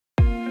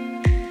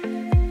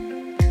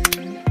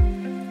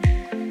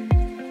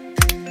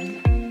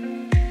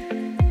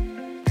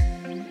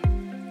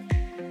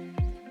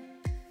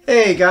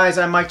Hey guys,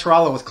 I'm Mike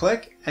Tarallo with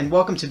Qlik, and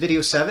welcome to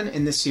video 7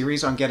 in this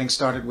series on getting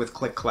started with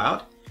Qlik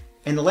Cloud.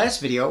 In the last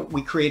video,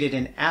 we created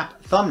an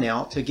app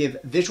thumbnail to give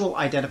visual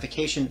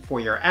identification for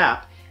your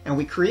app, and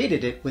we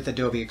created it with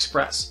Adobe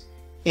Express.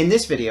 In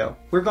this video,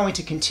 we're going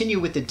to continue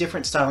with the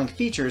different styling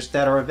features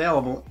that are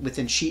available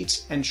within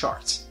Sheets and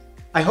Charts.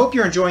 I hope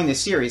you're enjoying this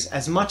series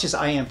as much as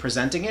I am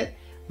presenting it.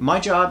 My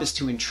job is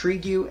to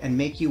intrigue you and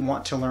make you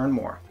want to learn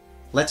more.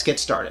 Let's get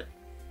started.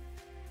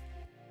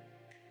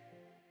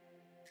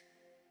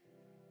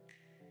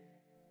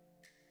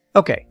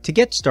 Okay, to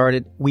get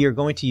started, we are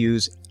going to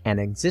use an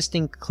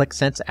existing Qlik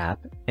Sense app,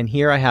 and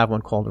here I have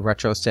one called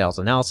Retro Sales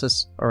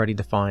Analysis, already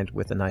defined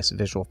with a nice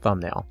visual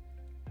thumbnail.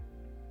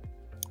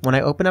 When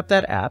I open up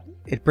that app,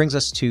 it brings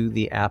us to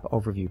the app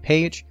overview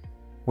page,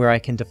 where I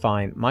can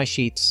define my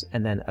sheets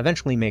and then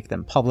eventually make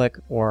them public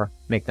or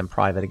make them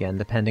private again,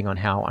 depending on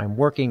how I'm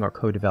working or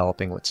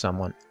co-developing with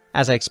someone,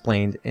 as I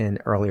explained in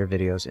earlier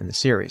videos in the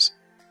series.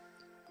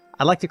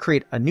 I'd like to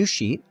create a new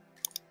sheet,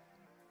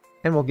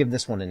 and we'll give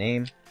this one a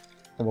name.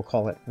 And we'll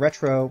call it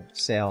Retro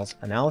Sales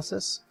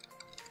Analysis.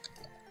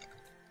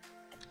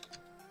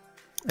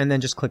 And then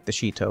just click the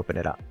sheet to open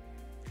it up.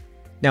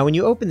 Now, when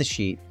you open the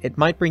sheet, it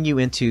might bring you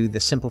into the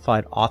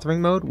simplified authoring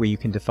mode where you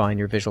can define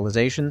your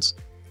visualizations.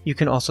 You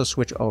can also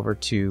switch over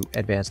to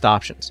advanced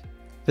options.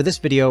 For this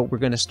video, we're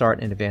going to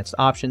start in advanced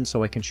options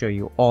so I can show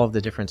you all of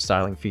the different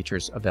styling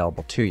features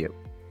available to you.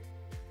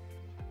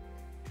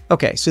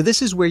 Okay, so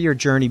this is where your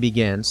journey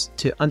begins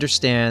to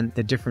understand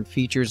the different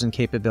features and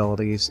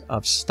capabilities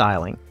of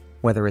styling,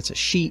 whether it's a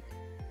sheet,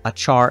 a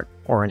chart,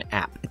 or an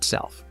app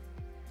itself.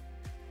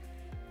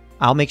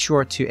 I'll make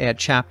sure to add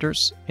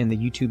chapters in the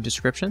YouTube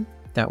description.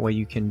 That way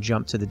you can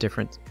jump to the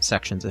different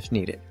sections if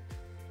needed.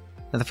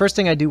 Now, the first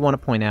thing I do want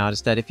to point out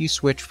is that if you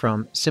switch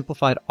from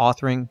simplified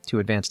authoring to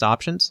advanced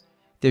options,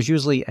 there's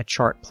usually a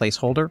chart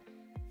placeholder.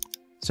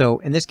 So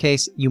in this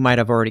case, you might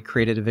have already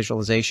created a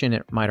visualization.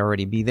 It might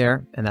already be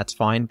there, and that's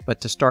fine.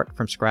 But to start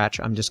from scratch,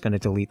 I'm just going to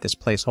delete this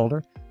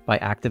placeholder by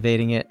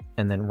activating it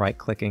and then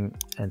right-clicking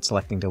and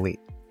selecting delete.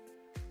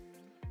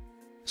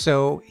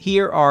 So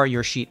here are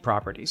your sheet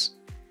properties.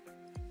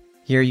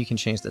 Here you can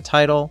change the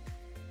title.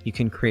 You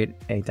can create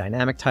a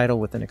dynamic title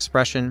with an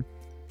expression.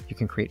 You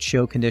can create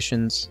show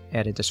conditions,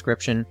 add a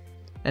description,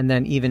 and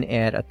then even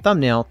add a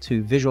thumbnail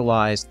to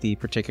visualize the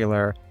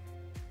particular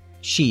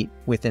sheet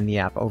within the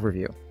app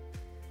overview.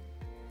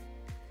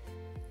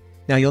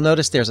 Now you'll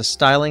notice there's a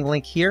styling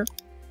link here.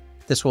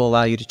 This will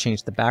allow you to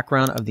change the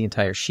background of the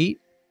entire sheet.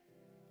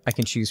 I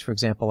can choose, for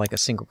example, like a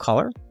single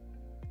color,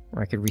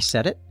 or I could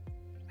reset it.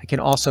 I can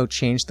also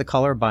change the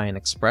color by an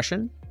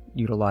expression,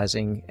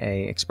 utilizing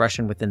an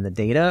expression within the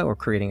data or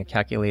creating a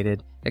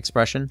calculated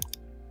expression.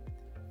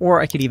 Or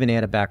I could even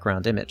add a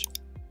background image.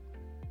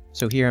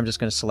 So here I'm just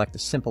going to select a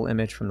simple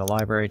image from the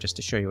library just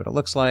to show you what it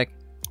looks like.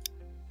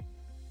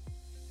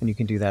 And you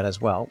can do that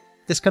as well.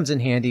 This comes in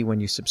handy when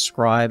you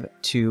subscribe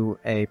to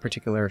a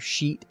particular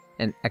sheet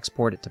and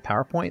export it to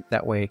PowerPoint.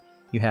 That way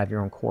you have your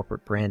own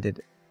corporate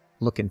branded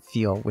look and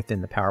feel within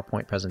the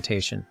PowerPoint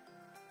presentation.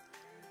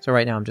 So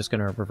right now I'm just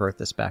going to revert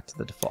this back to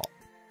the default.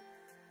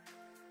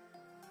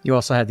 You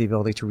also have the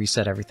ability to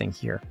reset everything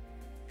here.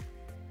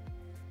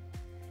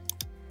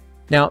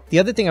 Now, the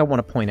other thing I want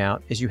to point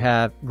out is you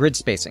have grid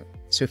spacing.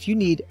 So if you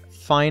need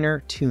finer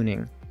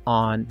tuning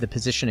on the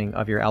positioning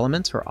of your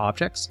elements or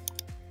objects,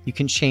 you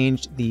can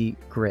change the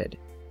grid.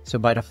 So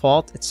by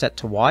default, it's set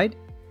to wide.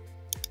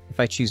 If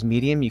I choose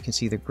medium, you can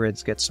see the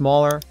grids get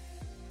smaller,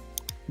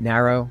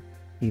 narrow,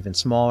 even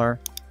smaller.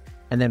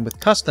 And then with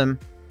custom,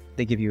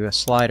 they give you a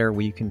slider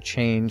where you can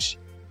change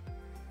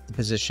the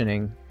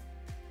positioning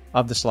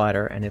of the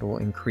slider and it will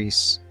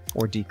increase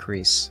or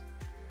decrease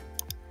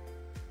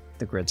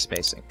the grid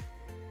spacing.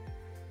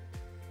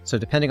 So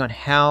depending on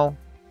how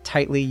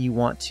tightly you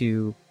want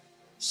to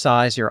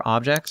size your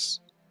objects,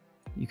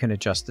 you can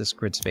adjust this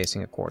grid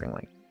spacing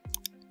accordingly.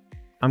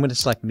 I'm going to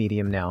select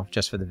medium now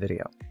just for the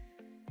video.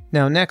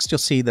 Now next you'll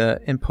see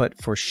the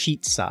input for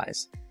sheet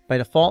size. By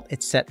default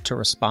it's set to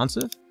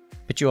responsive,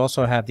 but you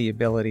also have the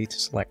ability to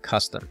select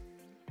custom.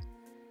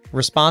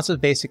 Responsive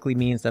basically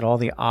means that all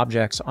the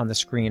objects on the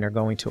screen are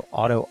going to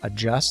auto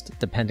adjust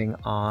depending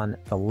on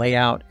the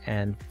layout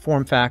and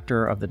form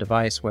factor of the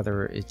device,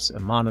 whether it's a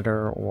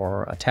monitor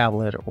or a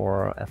tablet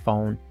or a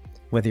phone,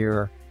 whether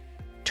you're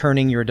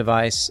turning your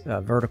device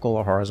vertical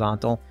or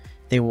horizontal,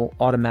 they will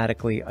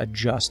automatically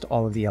adjust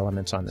all of the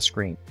elements on the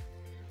screen.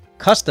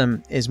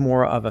 Custom is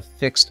more of a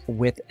fixed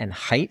width and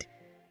height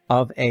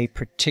of a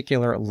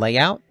particular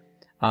layout.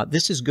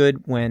 This is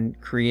good when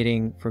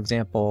creating, for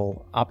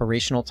example,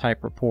 operational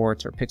type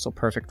reports or pixel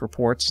perfect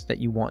reports that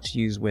you want to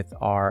use with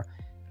our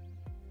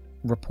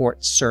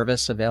report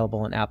service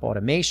available in App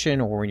Automation,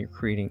 or when you're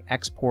creating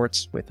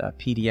exports with a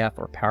PDF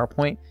or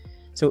PowerPoint.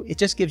 So it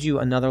just gives you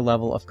another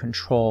level of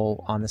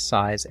control on the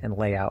size and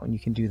layout, and you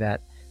can do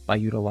that by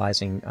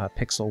utilizing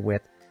pixel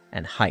width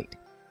and height.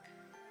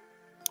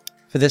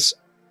 For this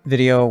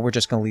video, we're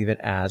just going to leave it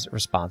as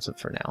responsive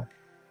for now.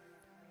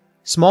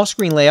 Small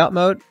screen layout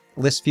mode,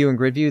 list view and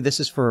grid view.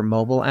 This is for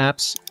mobile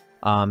apps.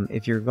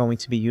 If you're going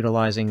to be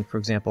utilizing, for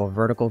example, a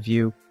vertical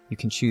view, you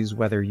can choose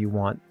whether you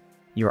want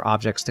your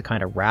objects to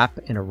kind of wrap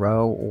in a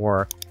row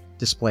or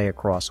display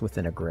across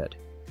within a grid.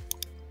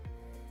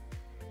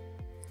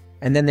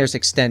 And then there's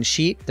Extend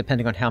Sheet,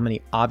 depending on how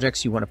many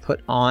objects you want to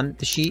put on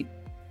the sheet.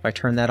 If I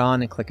turn that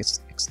on and click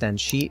Extend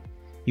Sheet,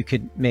 you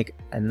could make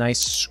a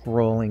nice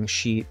scrolling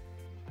sheet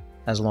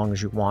as long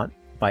as you want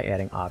by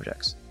adding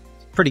objects.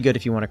 Pretty good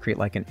if you want to create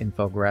like an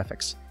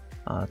infographics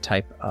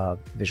type of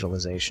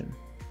visualization.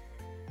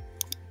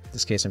 In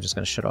this case, I'm just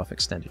going to shut off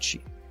Extended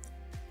Sheet.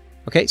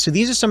 Okay, so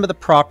these are some of the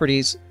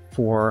properties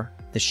for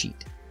the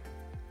sheet.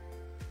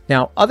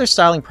 Now, other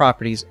styling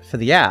properties for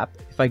the app,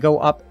 if I go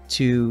up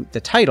to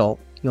the title,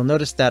 you'll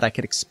notice that I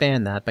could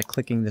expand that by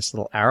clicking this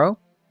little arrow.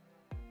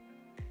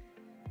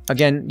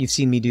 Again, you've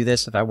seen me do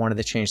this if I wanted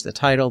to change the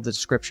title, the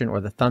description, or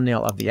the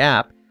thumbnail of the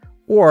app,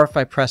 or if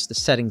I press the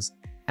Settings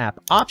App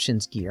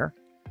Options gear,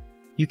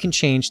 you can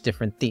change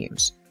different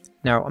themes.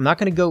 Now, I'm not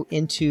going to go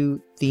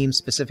into themes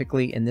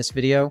specifically in this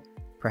video,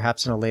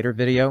 perhaps in a later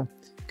video,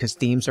 because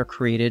themes are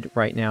created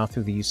right now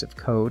through the use of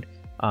code.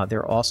 There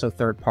are also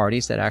third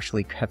parties that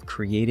actually have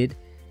created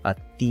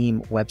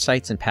theme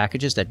websites and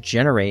packages that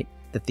generate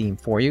the theme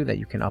for you that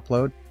you can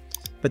upload.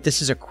 But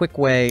this is a quick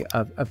way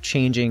of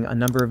changing a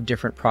number of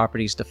different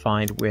properties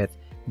defined with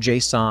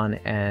JSON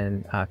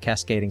and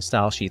cascading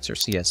style sheets or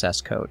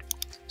CSS code.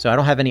 So I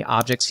don't have any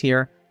objects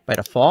here by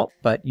default,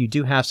 but you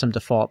do have some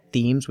default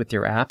themes with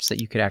your apps that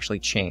you could actually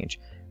change.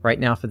 Right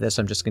now for this,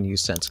 I'm just going to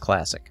use Sense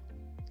Classic.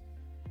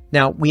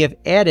 Now, we have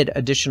added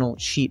additional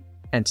sheet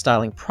and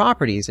styling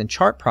properties and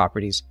chart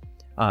properties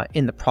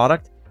in the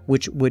product,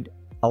 which would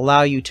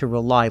allow you to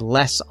rely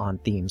less on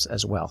themes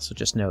as well. So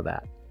just know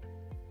that.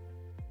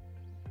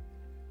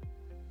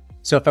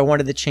 So if I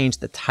wanted to change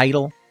the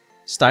title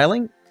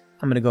styling,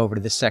 I'm going to go over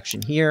to this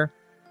section here.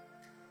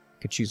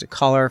 I could choose a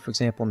color. For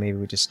example, maybe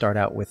we just start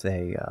out with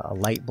a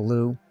light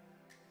blue,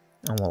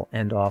 and we'll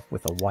end off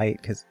with a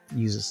white because it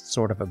uses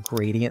sort of a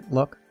gradient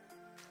look.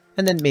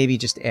 And then maybe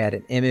just add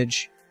an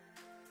image.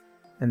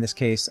 In this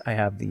case, I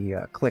have the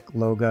Qlik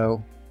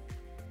logo.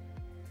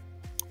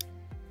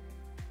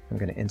 I'm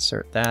going to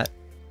insert that.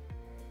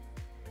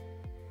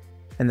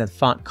 And then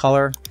font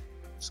color,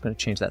 I'm just going to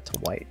change that to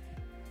white.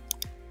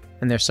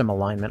 And there's some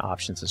alignment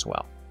options as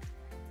well.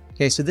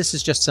 Okay, so this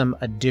is just some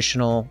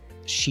additional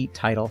sheet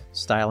title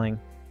styling.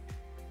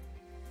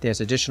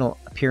 There's additional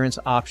appearance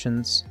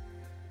options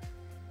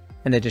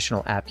and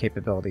additional app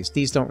capabilities.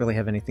 These don't really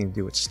have anything to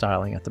do with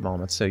styling at the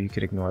moment, so you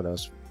could ignore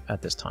those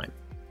at this time.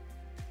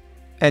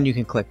 And you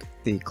can click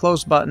the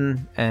close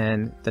button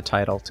and the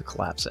title to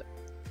collapse it.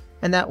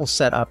 And that will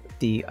set up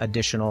the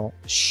additional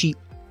sheet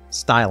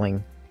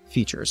styling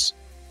features.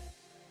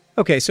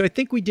 Okay, so I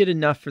think we did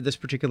enough for this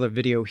particular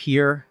video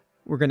here.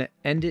 We're going to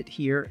end it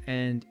here,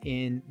 and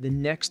in the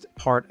next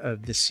part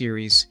of the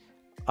series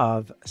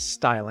of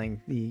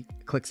styling the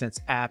Qlik Sense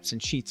apps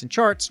and sheets and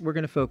charts, we're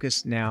going to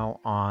focus now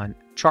on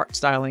chart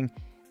styling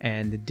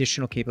and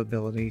additional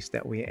capabilities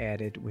that we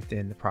added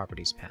within the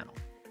properties panel.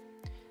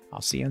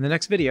 I'll see you in the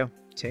next video.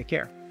 Take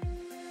care.